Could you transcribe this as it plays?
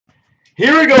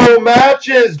Here we go,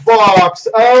 matches box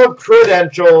of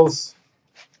credentials.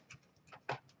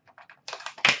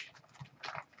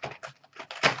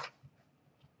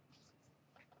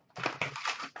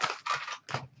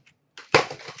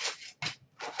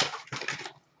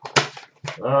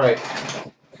 All right,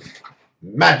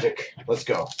 Magic, let's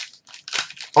go.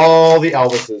 All the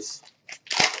Elvises.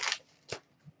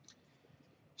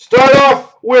 Start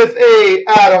off with a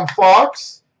Adam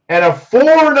Fox and a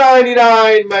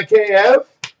 $4.99 Mikheyev.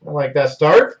 I like that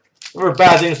start. Never a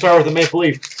bad thing to start with a Maple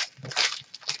Leaf.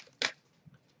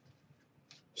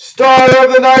 Star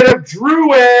of the Night of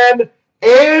Drouin,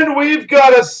 and we've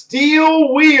got a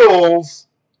Steel Wheels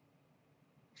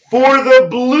for the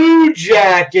Blue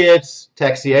Jackets,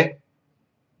 Texier.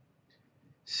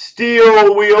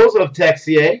 Steel Wheels of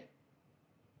Texier.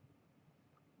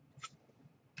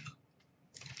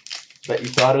 Bet you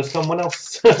thought it was someone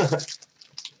else.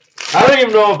 I don't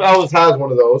even know if Elvis has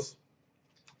one of those.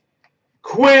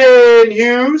 Quinn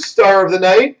Hughes, Star of the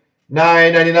Night,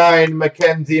 $9.99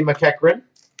 Mackenzie McEachran.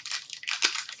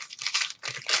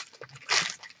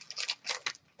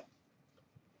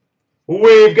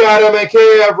 We've got a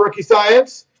Mikheyev Rookie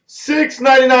Science,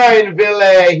 $6.99 Ville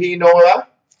Hinola.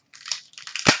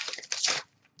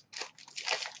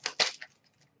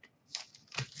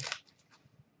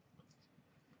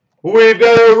 We've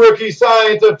got a Rookie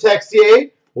Science of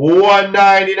Texier,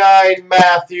 $1.99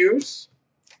 Matthews.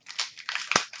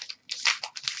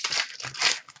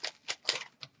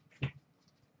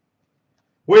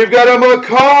 We've got a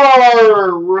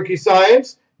Makar Rookie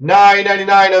Science,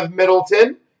 $9.99 of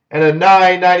Middleton, and a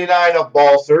 $9.99 of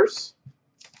Balsers.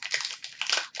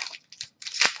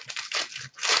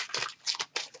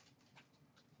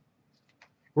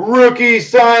 Rookie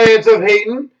Science of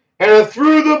Hayton, and a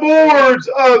Through the Boards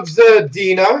of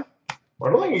Zadina. Well,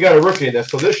 I don't think you got a rookie in this,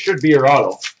 so this should be your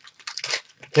auto.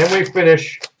 Can we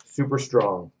finish super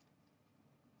strong?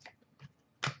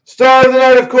 Star of the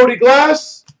Night of Cody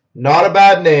Glass, not a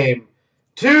bad name.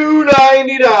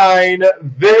 $2.99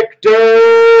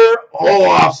 Victor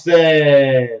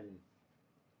Olofsson.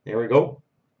 There we go.